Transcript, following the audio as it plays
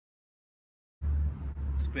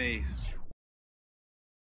Space.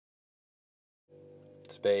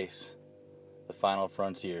 Space, the final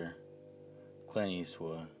frontier. Clint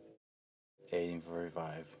Eastwood,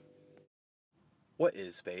 1845. What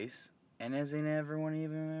is space? And has everyone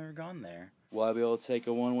even ever gone there? Will I be able to take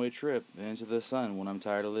a one-way trip into the sun when I'm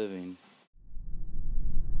tired of living?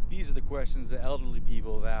 These are the questions that elderly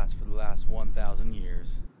people have asked for the last 1,000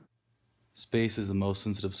 years. Space is the most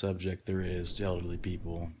sensitive subject there is to elderly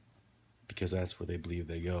people, because that's where they believe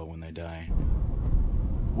they go when they die.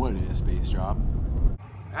 What is a space job?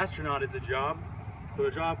 Astronaut is a job, but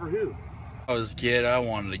a job for who? When I was a kid, I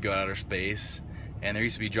wanted to go outer space, and there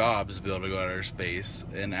used to be jobs to be able to go outer space,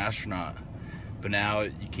 an astronaut. But now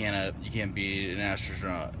you can't be an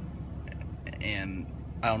astronaut, and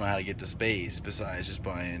I don't know how to get to space besides just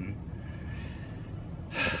buying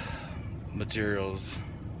materials.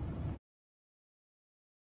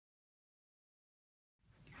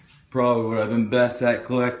 Probably what I've been best at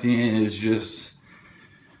collecting is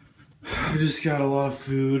I just got a lot of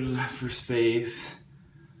food for space.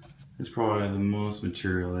 It's probably the most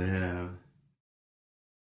material I have.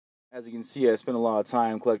 As you can see, I spent a lot of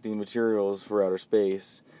time collecting materials for outer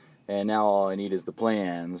space, and now all I need is the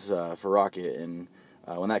plans for rocket, and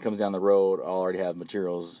when that comes down the road, I'll already have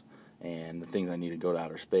materials and the things I need to go to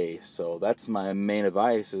outer space. So that's my main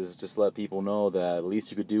advice, is just let people know that the least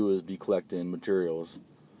you could do is be collecting materials.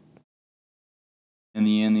 In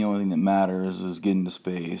the end, the only thing that matters is getting to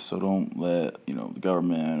space, so don't let the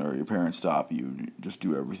government or your parents stop you. Just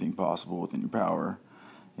do everything possible within your power,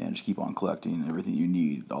 and just keep on collecting everything you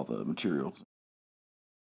need, all the materials.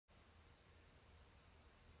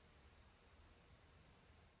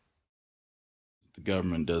 The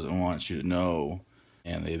government doesn't want you to know,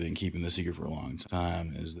 and they've been keeping the secret for a long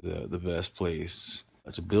time, is the best place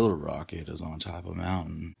to build a rocket is on top of a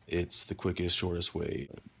mountain. It's the quickest, shortest way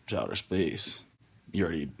to outer space. You're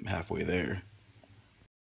already halfway there.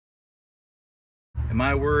 Am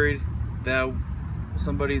I worried that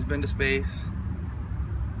somebody's been to space?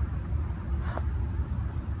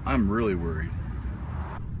 I'm really worried.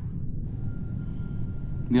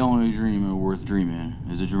 The only dream worth dreaming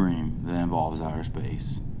is a dream that involves outer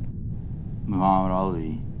space. Muhammad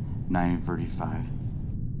Ali, 1935.